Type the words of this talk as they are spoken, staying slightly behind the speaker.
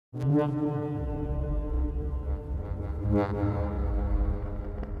What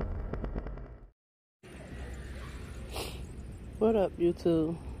up,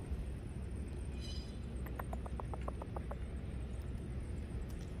 YouTube?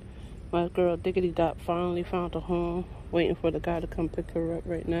 My girl Diggity Dot finally found a home. Waiting for the guy to come pick her up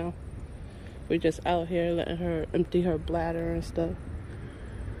right now. We're just out here letting her empty her bladder and stuff.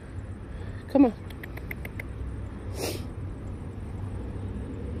 Come on.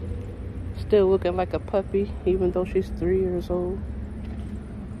 Still looking like a puppy, even though she's 3 years old.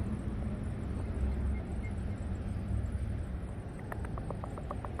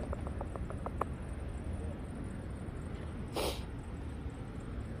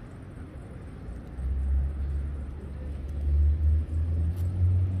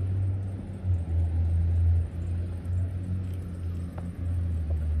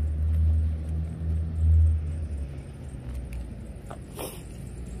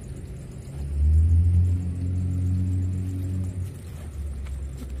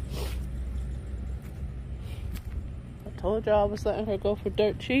 Told y'all I was letting her go for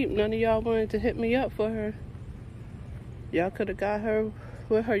dirt cheap. None of y'all wanted to hit me up for her. Y'all could have got her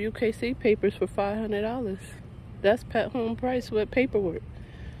with her UKC papers for $500. That's pet home price with paperwork.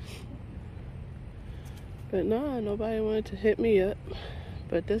 But nah, nobody wanted to hit me up.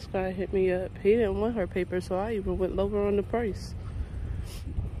 But this guy hit me up. He didn't want her papers, so I even went lower on the price.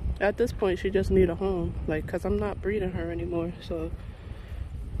 At this point, she just need a home. Like, cause I'm not breeding her anymore, so.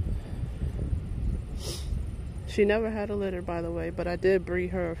 She never had a litter, by the way, but I did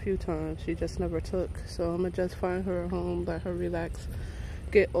breed her a few times. She just never took. So I'm going to just find her a home, let her relax,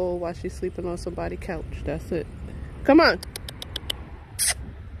 get old while she's sleeping on somebody's couch. That's it. Come on.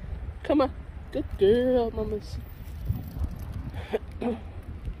 Come on. Good girl, mamas. Come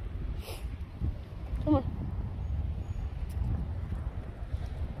on.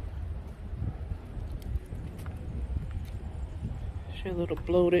 She's a little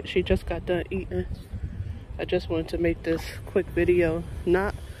bloated. She just got done eating. I just wanted to make this quick video,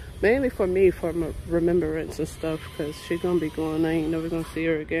 not mainly for me, for my remembrance and stuff, because she's gonna be gone. I ain't never gonna see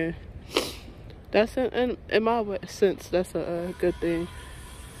her again. That's in my sense, that's a good thing.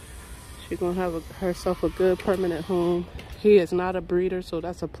 She's gonna have herself a good permanent home. He is not a breeder, so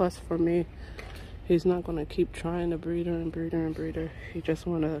that's a plus for me. He's not gonna keep trying to breed her and breed her and breed her. He just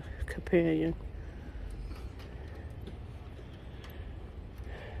want a companion.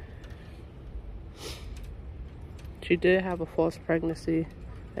 She did have a false pregnancy.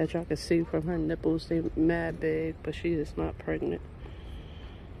 As y'all can see from her nipples, they mad big, but she is not pregnant.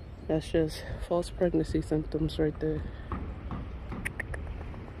 That's just false pregnancy symptoms right there.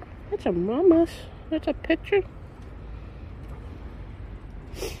 That's a mama's. That's a picture.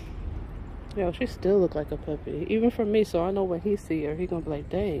 Yo, she still look like a puppy. Even for me, so I know when he see her, he gonna be like,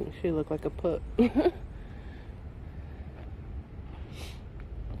 dang, she look like a pup.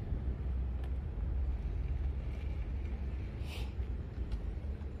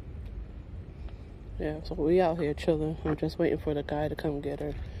 Yeah, so we out here chilling. I'm just waiting for the guy to come get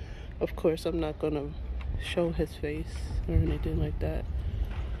her. Of course, I'm not gonna show his face or anything like that.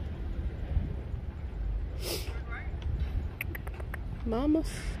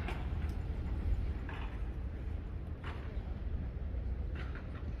 Mamas.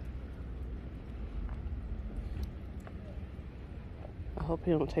 I hope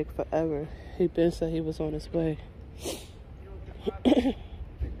he don't take forever. He been said he was on his way.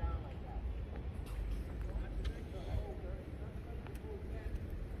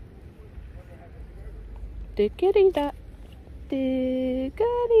 Diggity Dot,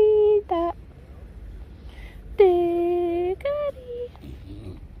 Diggity Dot, Diggity.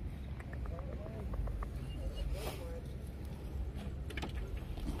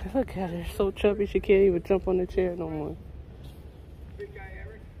 Look at her, so chubby she can't even jump on the chair no more. Big guy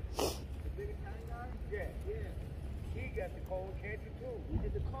Eric? The big Italian guy? Yeah. He got the cold cancer too. We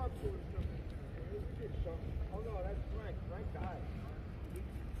did the carb tour and stuff. We did something. Oh no, that's Frank. Frank died.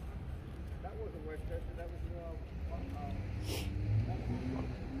 That wasn't Westchester, that was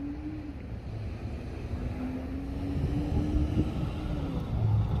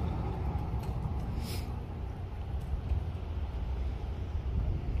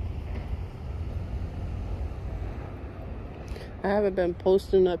I haven't been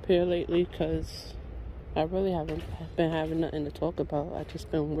posting up here lately because I really haven't been having nothing to talk about. I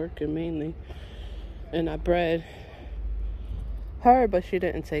just been working mainly. And I bred her, but she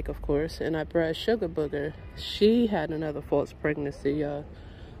didn't take, of course. And I bred Sugar Booger. She had another false pregnancy, y'all.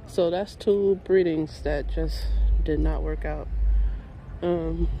 So that's 2 breedings that just did not work out.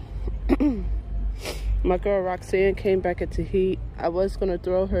 My girl Roxanne came back into heat. I was gonna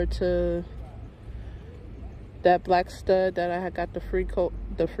throw her to that black stud that I had got the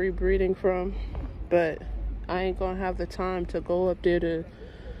free breeding from, but I ain't gonna have the time to go up there to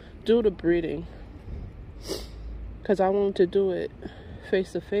do the breeding, because I wanted to do it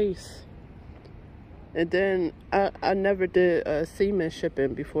face to face. And then I never did semen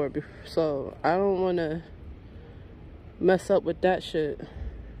shipping before, so I don't want to mess up with that shit.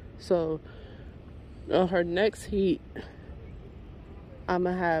 So on her next heat, I'm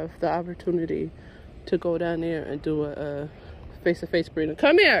gonna have the opportunity to go down there and do a face-to-face breeding.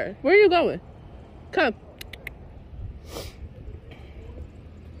 Come here. Where are you going? Come.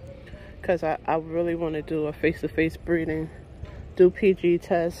 Because I really want to do a face-to-face breeding. Do PG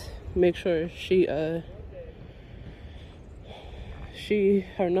test. Make sure her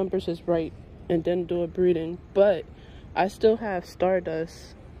numbers is right. And then do a breeding. But I still have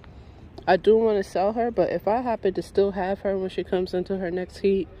Stardust. I do want to sell her. But if I happen to still have her when she comes into her next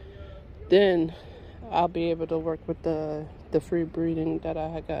heat, then I'll be able to work with the free breeding that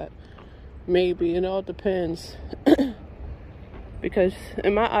I got. Maybe. It all depends. Because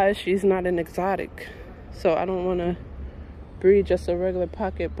in my eyes, she's not an exotic. So I don't want to breed just a regular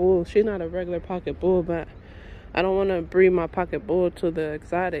pocket bull. She's not a regular pocket bull, but I don't want to breed my pocket bull to the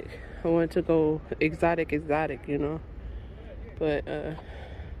exotic. I want to go exotic, you know. But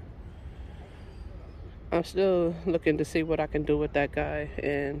I'm still looking to see what I can do with that guy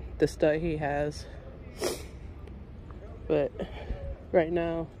and the stud he has. But right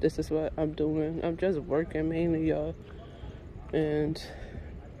now, this is what I'm doing. I'm just working mainly, y'all. And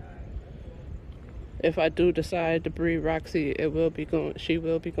if I do decide to breed Roxy, she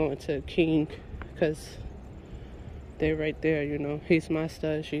will be going to King, because they're right there, you know. He's my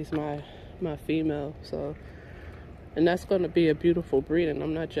stud, she's my female. So, and that's going to be a beautiful breeding.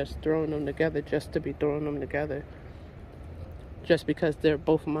 I'm not just throwing them together just to be throwing them together, just because they're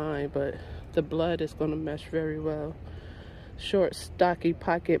both mine. But the blood is going to mesh very well. Short, stocky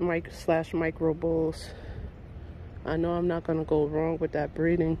pocket micro bulls. I know I'm not going to go wrong with that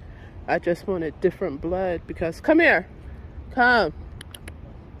breeding. I just wanted different blood because... Come here. Come.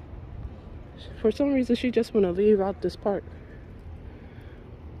 For some reason, she just want to leave out this part.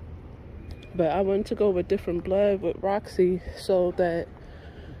 But I wanted to go with different blood with Roxy so that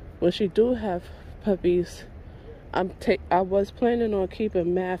when she do have puppies, I was planning on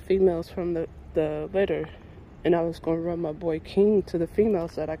keeping mad females from the litter. And I was going to run my boy King to the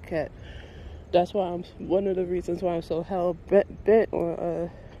females that I kept. That's why one of the reasons why I'm so hell bent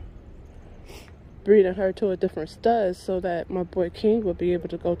on breeding her to a different stud, so that my boy King will be able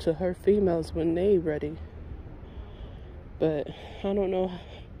to go to her females when they ready. But I don't know.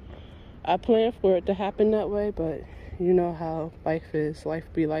 I plan for it to happen that way, but you know how life is. Life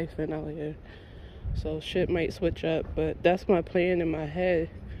be life in out here. So shit might switch up, but that's my plan in my head.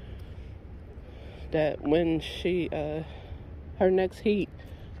 That when she, her next heat,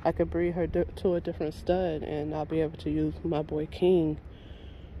 I could breed her to a different stud, and I'll be able to use my boy King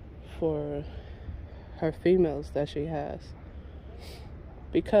for her females that she has.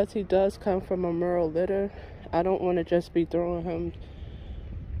 Because he does come from a Merle litter, I don't want to just be throwing him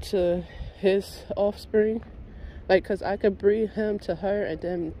to his offspring. Like, because I could breed him to her and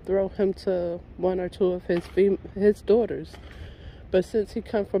then throw him to one or two of his daughters. But since he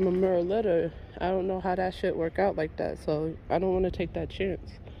come from a Merle litter, I don't know how that shit work out like that. So I don't want to take that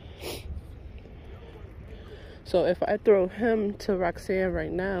chance. So if I throw him to Roxanne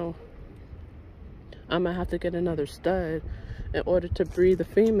right now, I'm going to have to get another stud in order to breed the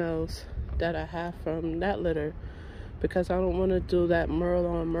females that I have from that litter. Because I don't want to do that Merle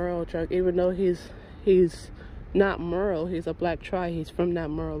on Merle junk. Even though he's not Merle, he's a black tri. He's from that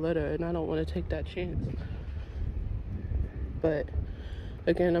Merle litter, and I don't want to take that chance. But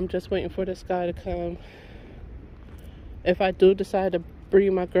again, I'm just waiting for this guy to come. If I do decide to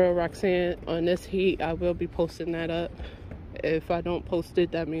breed my girl Roxanne on this heat, I will be posting that up. If I don't post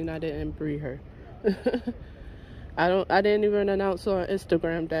it, that means I didn't breed her. I didn't even announce on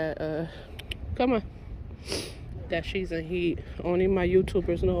Instagram that come on, that she's in heat. Only my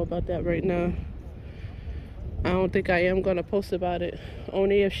YouTubers know about that right now. I don't think I am gonna post about it.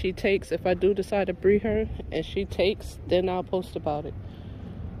 Only if she takes, if I do decide to breed her and she takes, then I'll post about it.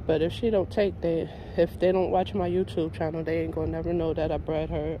 But if she don't take, if they don't watch my YouTube channel, they ain't gonna never know that I bred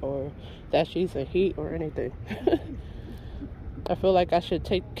her or that she's in heat or anything. I feel like I should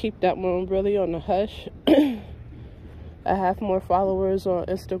keep that one really on the hush. I have more followers on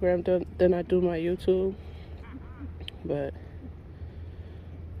Instagram than I do my YouTube. But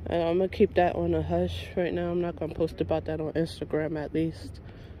I'm gonna keep that on the hush right now. I'm not gonna post about that on Instagram at least.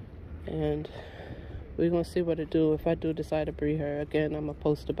 And We're gonna see what it do. If I do decide to breed her again, I'm gonna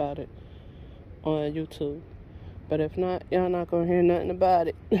post about it on YouTube. But if not, y'all not gonna hear nothing about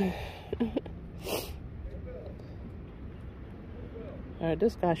it. Alright,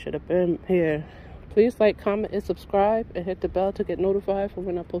 this guy should have been here. Please like, comment, and subscribe, and hit the bell to get notified for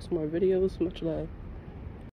when I post more videos. Much love.